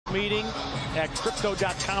Meeting at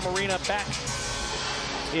Crypto.com Arena back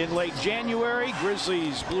in late January.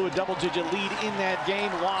 Grizzlies blew a double-digit lead in that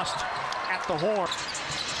game, lost at the horn.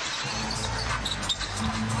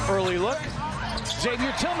 Early look.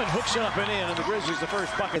 Xavier Tillman hooks it up and in, and the Grizzlies the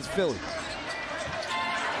first bucket. It's Philly.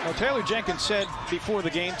 Well, Taylor Jenkins said before the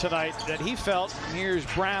game tonight that he felt, here's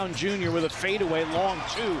Brown Jr. with a fadeaway, long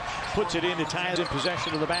two, puts it in to tie it in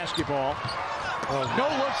possession of the basketball. No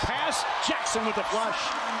look pass, Jackson with the flush.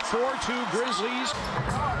 4-2 Grizzlies.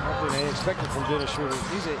 Nothing they expected from Dennis Schroeder.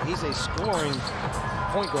 He's a scoring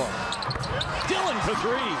point guard. Dillon for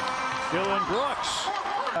three. Dillon Brooks.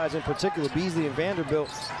 Guys in particular, Beasley and Vanderbilt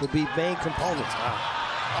would be main components.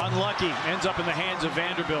 Unlucky, ends up in the hands of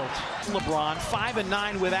Vanderbilt. LeBron, 5 and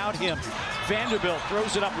 9 without him. Vanderbilt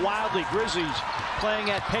throws it up wildly. Grizzlies playing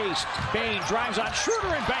at pace. Bane drives on Schroeder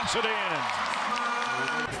and banks it in.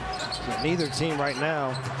 Neither team right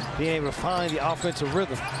now being able to find the offensive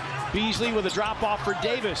rhythm. Beasley with a drop off for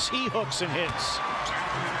Davis. He hooks and hits.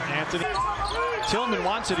 Anthony Tillman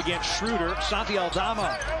wants it against Schroeder. Santi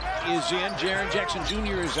Aldama is in. Jaren Jackson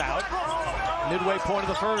Jr. is out. Midway point of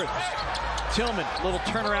the first. Tillman, little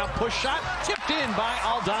turnaround push shot, tipped in by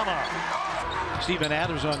Aldama. Steven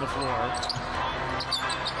Adams on the floor.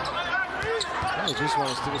 I just want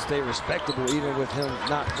to stay respectable even with him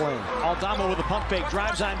not playing. Aldama with a pump fake,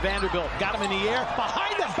 drives on Vanderbilt. Got him in the air,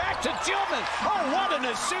 behind him, back to Tillman. Oh, what an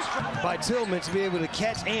assist by Tillman to be able to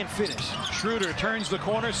catch and finish. Schroeder turns the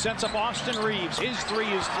corner, sets up Austin Reeves. His three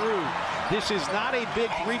is through. This is not a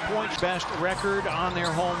big three-point best record on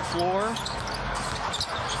their home floor.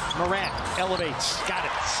 Morant elevates, got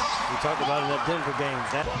it. We talked about it in that Denver game.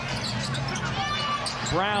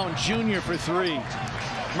 Brown Jr. for three.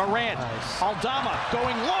 Morant, nice. Aldama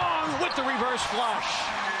going long with the reverse flush.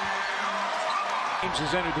 James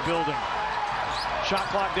has entered the building. Shot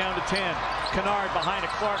clock down to 10. Kennard behind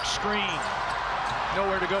a Clark screen.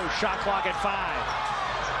 Nowhere to go, shot clock at 5.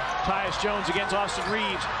 Tyus Jones against Austin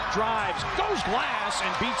Reeves. Drives, goes glass,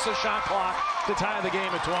 and beats the shot clock to tie the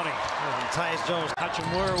game at 20. Tyus Jones.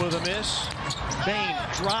 Hachimura with a miss. Bane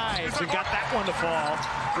drives and got that one to fall.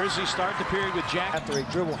 Grizzlies start the period with Jack. After a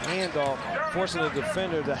dribble handoff, forcing the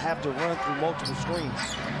defender to have to run through multiple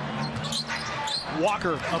screens.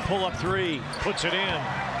 Walker, a pull-up three, puts it in.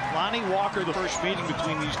 Lonnie Walker, the first meeting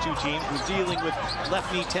between these two teams, was dealing with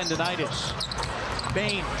left knee tendonitis.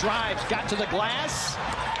 Bain drives, got to the glass,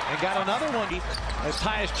 and got another one as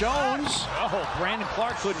Tyus Jones. Oh, Brandon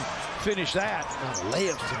Clark couldn't finish that.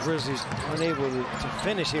 Layups, the Grizzlies unable to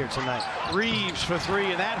finish here tonight. Reeves for three,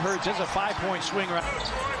 and that hurts. That's a 5-point swing.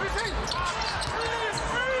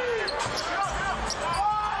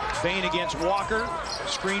 Bane against Walker,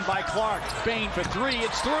 screened by Clark. Bane for three,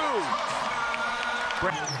 it's through.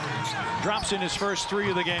 Drops in his first three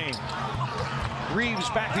of the game. Reeves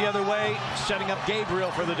back the other way, setting up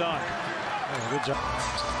Gabriel for the dunk. Oh, good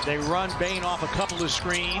job. They run Bane off a couple of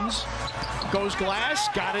screens. Goes glass,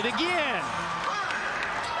 got it again.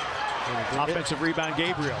 Offensive rebound,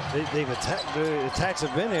 Gabriel. They've attacked. The attacks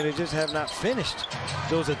have been there. They just have not finished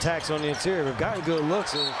those attacks on the interior. They've gotten good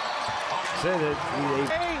looks and said that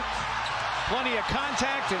plenty of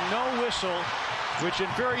contact and no whistle, which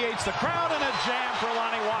infuriates the crowd, and a jam for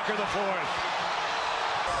Lonnie Walker the fourth.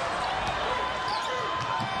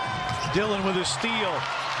 Dillon with a steal.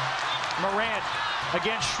 Morant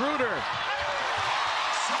against Schroeder.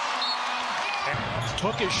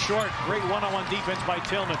 Hook is short. Great one-on-one defense by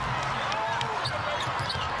Tillman.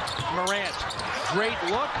 Morant, great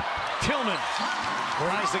look. Tillman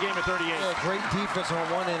ties the game at 38. Great defense on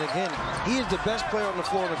one end again. He is the best player on the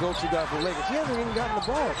floor and the go-to guy for the Lakers. He hasn't even gotten the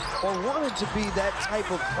ball or wanted to be that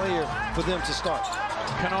type of player for them to start.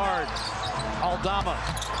 Kennard, Aldama.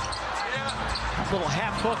 Little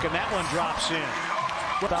half hook, and that one drops in.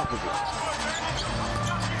 Stoppable.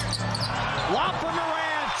 Lob for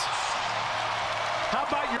Morant. How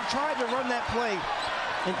about you tried to run that play,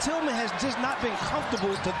 and Tillman has just not been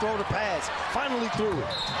comfortable to throw the pass. Finally threw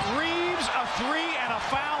it. Reeves a three and a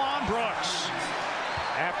foul on Brooks.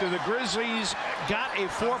 After the Grizzlies got a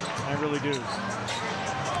four. I really do.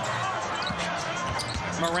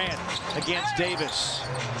 Morant against Davis.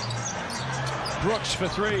 Brooks for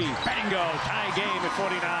three. Bango. Tie game at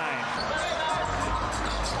 49.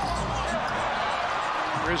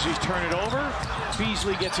 Grizzlies turn it over.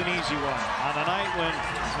 Beasley gets an easy one on a night when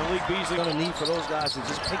Malik Beasley going to need for those guys to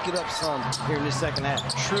just pick it up some here in this second half.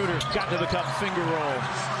 Schroeder got to the cup, finger roll.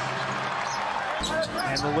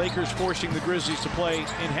 And the Lakers forcing the Grizzlies to play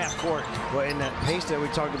in half court. Well, in that pace that we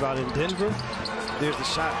talked about in Denver, there's a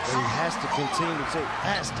shot that he has to continue to take.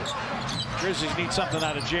 Has to. Grizzlies need something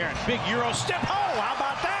out of Jaren. Big Euro step. Oh, how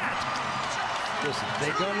about that? Listen,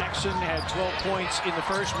 they don't. Jackson had 12 points in the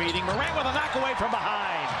first meeting. Morant with a knock away from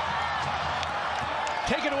behind.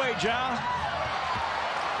 Take it away, Ja.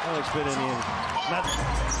 Alex been in the end. Not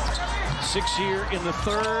 6 here in the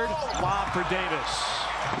third. Lob for Davis.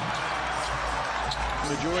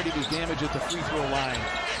 Majority of his damage at the free throw line.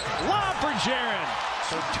 Lob for Jaren.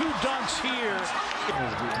 So 2 dunks here.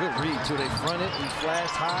 Good read too. They fronted, he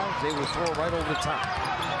flashed high. They would throw right over the top.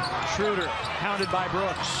 Schroeder pounded by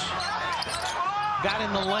Brooks. Got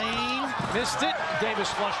in the lane, missed it. Davis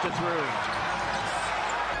flushed it through.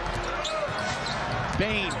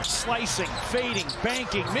 Bane slicing, fading,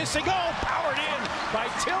 banking, missing. Oh, powered in by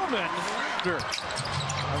Tillman.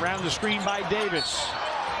 Around the screen by Davis.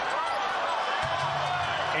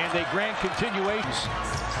 And they grant continuations.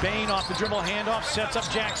 Bane off the dribble handoff, sets up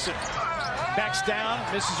Jackson. Backs down,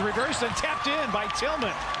 misses the reverse, and tapped in by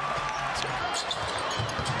Tillman.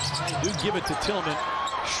 They do give it to Tillman.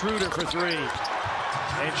 Schroeder for 3.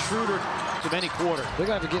 And Schroeder to any quarter. They're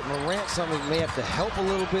going to have to get Morant something. They have to help a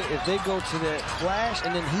little bit if they go to that flash,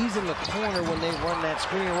 and then he's in the corner when they run that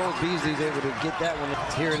screen and roll. Beasley's able to get that one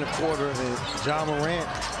here in the quarter. And Ja Morant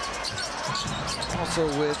also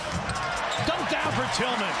with dunk down for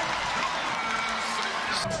Tillman.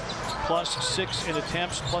 +6 in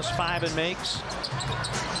attempts, +5 in makes.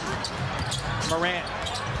 Morant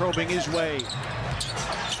probing his way.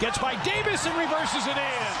 Gets by Davis and reverses it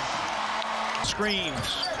in.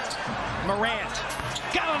 Screens. Morant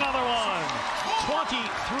got another one.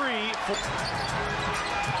 23.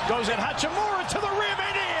 Goes at Hachimura to the rim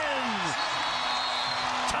and in.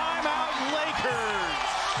 Timeout Lakers.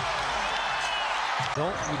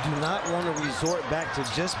 You do not want to resort back to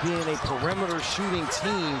just being a perimeter shooting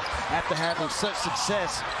team after having such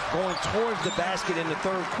success going towards the basket in the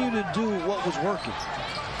third. You to do what was working.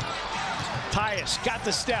 Tyus got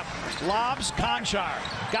the step, lobs Conchar,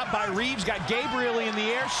 got by Reeves, got Gabriel in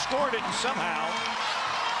the air, scored it, and somehow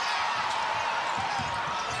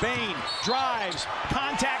Bane drives,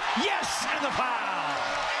 contact, yes, and the foul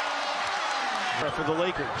for the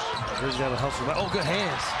Lakers. Oh, good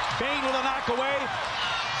hands. Bane with a knock away.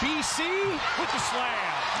 BC with the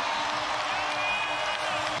slam.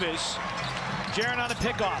 Jaren on a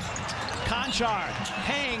pickoff. Conchar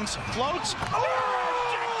hangs, floats. Oh!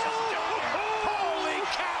 Holy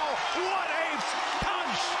cow! What a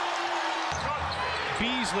punch!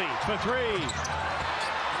 Beasley for 3.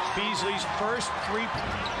 Beasley's first 3.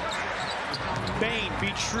 Bane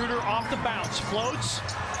beats Schroeder off the bounce, floats,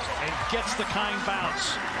 and gets the kind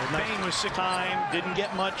bounce. Bane was 6 time, didn't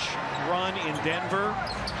get much run in Denver.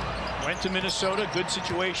 Went to Minnesota, good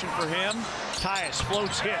situation for him. Tyus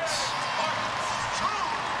floats, hits.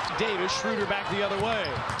 Davis, Schroeder back the other way.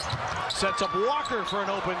 Sets up Walker for an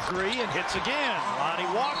open 3 and hits again. Lonnie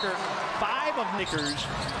Walker, 5 of Lakers.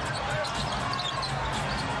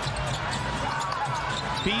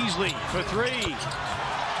 Beasley for 3.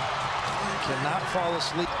 Cannot fall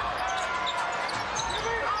asleep.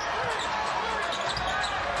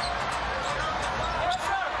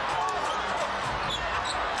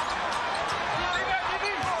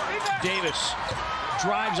 Davis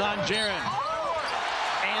drives on Jaren.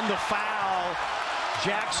 And the foul.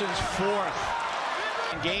 Jackson's 4th.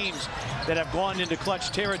 In games that have gone into clutch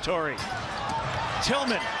territory.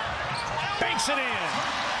 Tillman banks it in.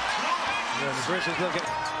 Yeah, the Grizzlies looking.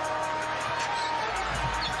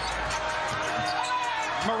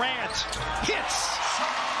 Morant hits.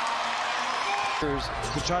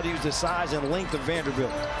 To try to use the size and length of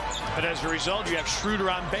Vanderbilt. But as a result, you have Schroeder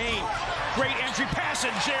on Bane. Great entry pass,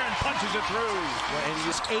 and Jaren punches it through. And he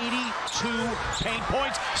gets 82 paint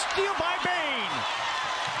points. Steal by Bane.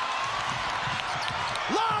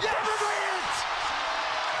 Lob for Durant.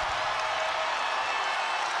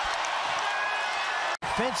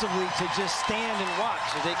 Defensively, to just stand and watch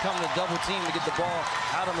as they come to double team to get the ball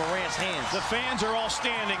out of Morant's hands. The fans are all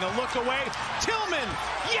standing. A look away. Tillman,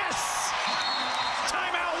 yes!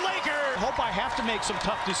 Timeout Lakers. Hope I have to make some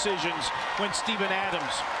tough decisions when Steven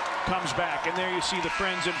Adams comes back. And there you see the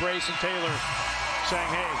friends embracing Taylor,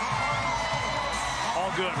 saying, hey,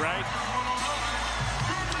 all good, right?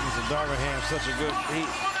 He's a Darvingham, such a good.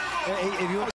 If you